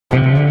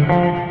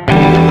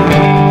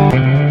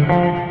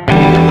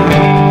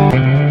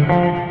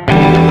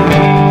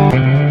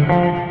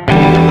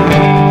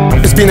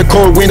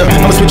cold winter.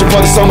 I'ma switch it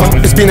for the summer.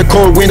 It's been a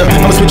cold winter.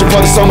 I'ma switch it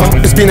for the summer.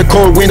 It's been a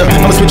cold winter.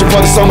 I'ma switch it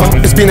for the summer.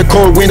 It's been a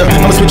cold winter.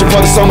 I'ma switch it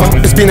for the summer.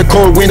 It's been a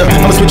cold winter.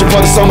 I'ma switch it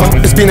for the summer.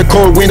 It's been a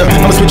cold winter.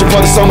 I'ma switch it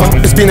for the summer.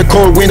 It's been a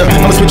cold winter.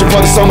 I'ma switch it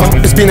for the summer.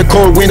 It's been a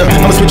cold winter.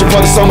 I'ma switch it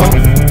for the summer.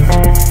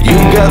 You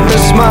got the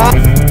smile.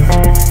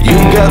 You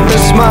got the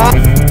smile.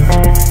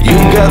 You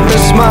got the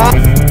smile.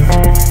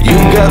 You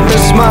got the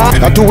smile.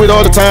 I do it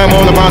all the time,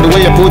 all around the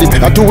way I put it.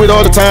 I do it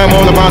all the time,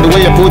 all around the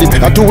way I put it.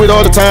 I do it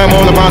all the time,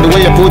 all around the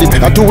way I put it.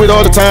 I do it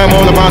all the time,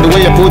 all around the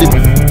way I put it.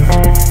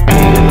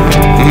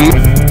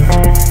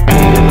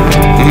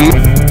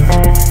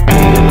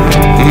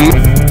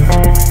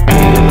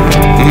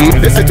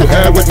 This ain't too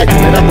hard with me,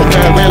 and I'm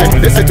prepared really.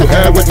 This ain't too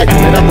hard with me,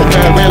 and I'm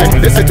prepared really.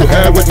 This ain't too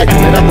hard with me,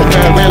 and I'm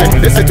prepared really.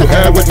 This ain't too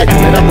hard with me,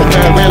 and I'm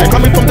prepared really.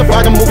 Coming from the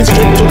bottom, moving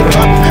straight to the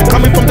top.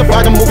 Coming from the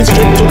bottom, moving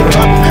straight to the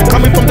top.